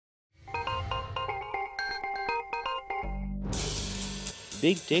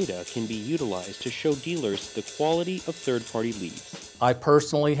big data can be utilized to show dealers the quality of third-party leads? I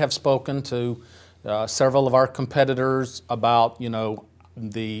personally have spoken to several of our competitors about,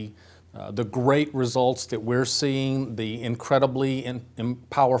 the great results that we're seeing, the incredibly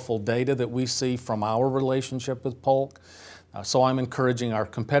powerful data that we see from our relationship with Polk. So I'm encouraging our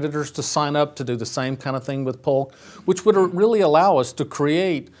competitors to sign up to do the same kind of thing with Polk, which would really allow us to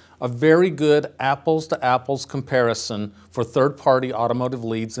create a very good apples-to-apples comparison for third-party automotive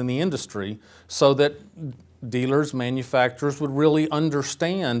leads in the industry, so that dealers, manufacturers would really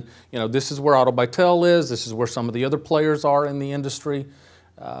understand, this is where Autobytel is, this is where some of the other players are in the industry.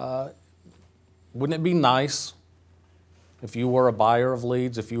 Wouldn't it be nice if you were a buyer of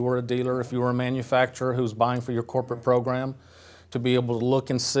leads, if you were a dealer, if you were a manufacturer who's buying for your corporate program, to be able to look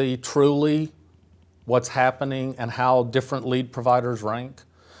and see truly what's happening and how different lead providers rank?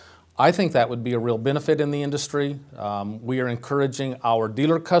 I think that would be a real benefit in the industry. We are encouraging our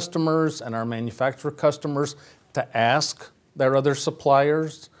dealer customers and our manufacturer customers to ask their other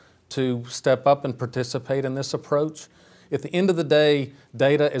suppliers to step up and participate in this approach. At the end of the day,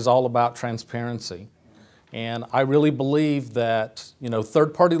 data is all about transparency. And I really believe that,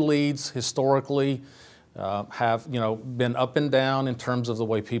 third-party leads historically have, been up and down in terms of the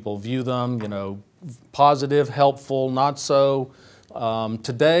way people view them, positive, helpful, not so.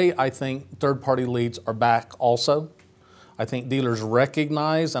 Today, I think third-party leads are back also. I think dealers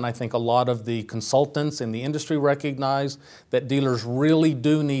recognize, and I think a lot of the consultants in the industry recognize, that dealers really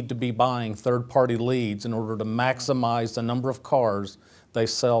do need to be buying third-party leads in order to maximize the number of cars they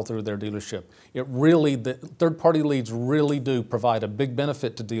sell through their dealership. The third-party leads really do provide a big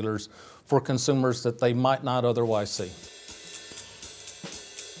benefit to dealers for consumers that they might not otherwise see.